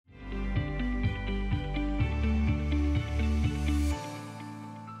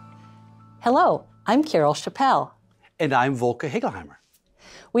Hello, I'm Carol Chappell. And I'm Volker Hegelheimer.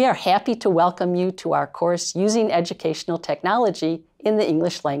 We are happy to welcome you to our course, Using Educational Technology in the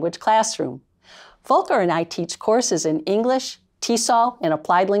English Language Classroom. Volker and I teach courses in English, TESOL, and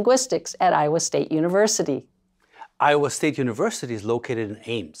Applied Linguistics at Iowa State University. Iowa State University is located in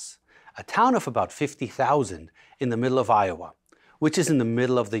Ames, a town of about 50,000 in the middle of Iowa, which is in the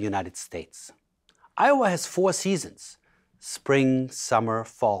middle of the United States. Iowa has 4 seasons: spring, summer,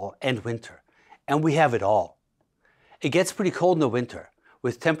 fall, and winter, and we have it all. It gets pretty cold in the winter,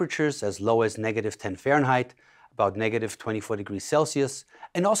 with temperatures as low as -10 Fahrenheit, about -24 degrees Celsius,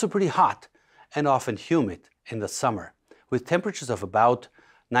 and also pretty hot and often humid in the summer, with temperatures of about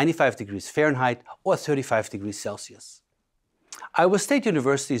 95 degrees Fahrenheit or 35 degrees Celsius. Iowa State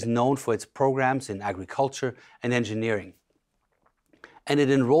University is known for its programs in agriculture and engineering, and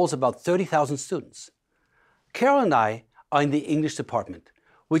it enrolls about 30,000 students. Carol and I are in the English department,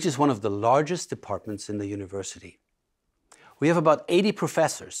 which is one of the largest departments in the university. We have about 80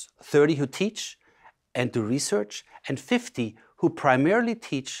 professors, 30 who teach and do research, and 50 who primarily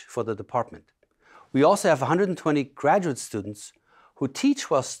teach for the department. We also have 120 graduate students who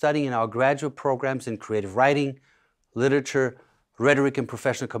teach while studying in our graduate programs in creative writing, literature, rhetoric and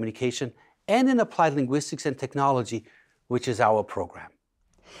professional communication, and in applied linguistics and technology, which is our program.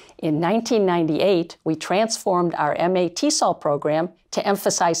 In 1998, we transformed our MA TESOL program to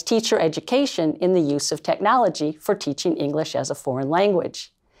emphasize teacher education in the use of technology for teaching English as a foreign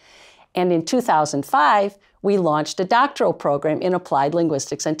language. And in 2005, we launched a doctoral program in applied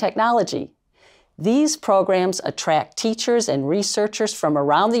linguistics and technology. These programs attract teachers and researchers from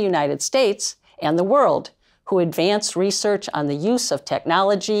around the United States and the world who advance research on the use of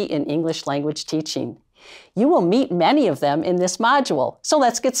technology in English language teaching. You will meet many of them in this module, so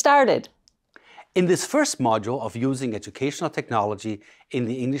let's get started. In this first module of Using Educational Technology in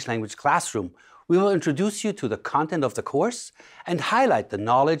the English Language Classroom, we will introduce you to the content of the course and highlight the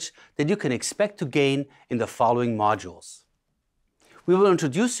knowledge that you can expect to gain in the following modules. We will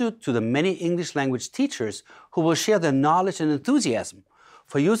introduce you to the many English language teachers who will share their knowledge and enthusiasm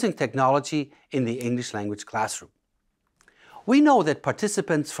for using technology in the English language classroom. We know that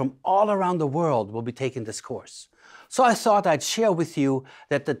participants from all around the world will be taking this course, so I thought I'd share with you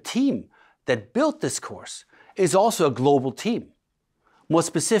that the team that built this course is also a global team. More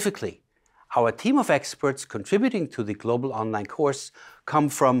specifically, our team of experts contributing to the global online course come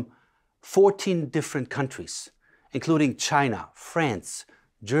from 14 different countries, including China, France,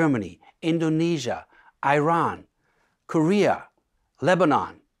 Germany, Indonesia, Iran, Korea,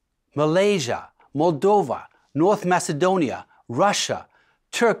 Lebanon, Malaysia, Moldova, North Macedonia, Russia,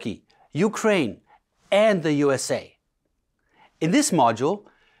 Turkey, Ukraine, and the USA. In this module,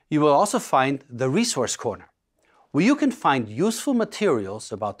 you will also find the Resource Corner, where you can find useful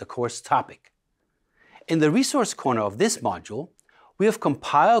materials about the course topic. In the Resource Corner of this module, we have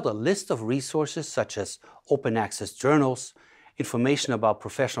compiled a list of resources such as open access journals, information about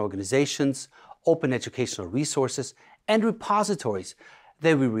professional organizations, open educational resources, and repositories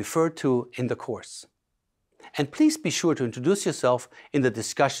that we refer to in the course. And please be sure to introduce yourself in the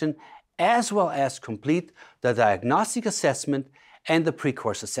discussion as well as complete the diagnostic assessment and the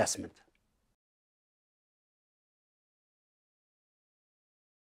pre-course assessment.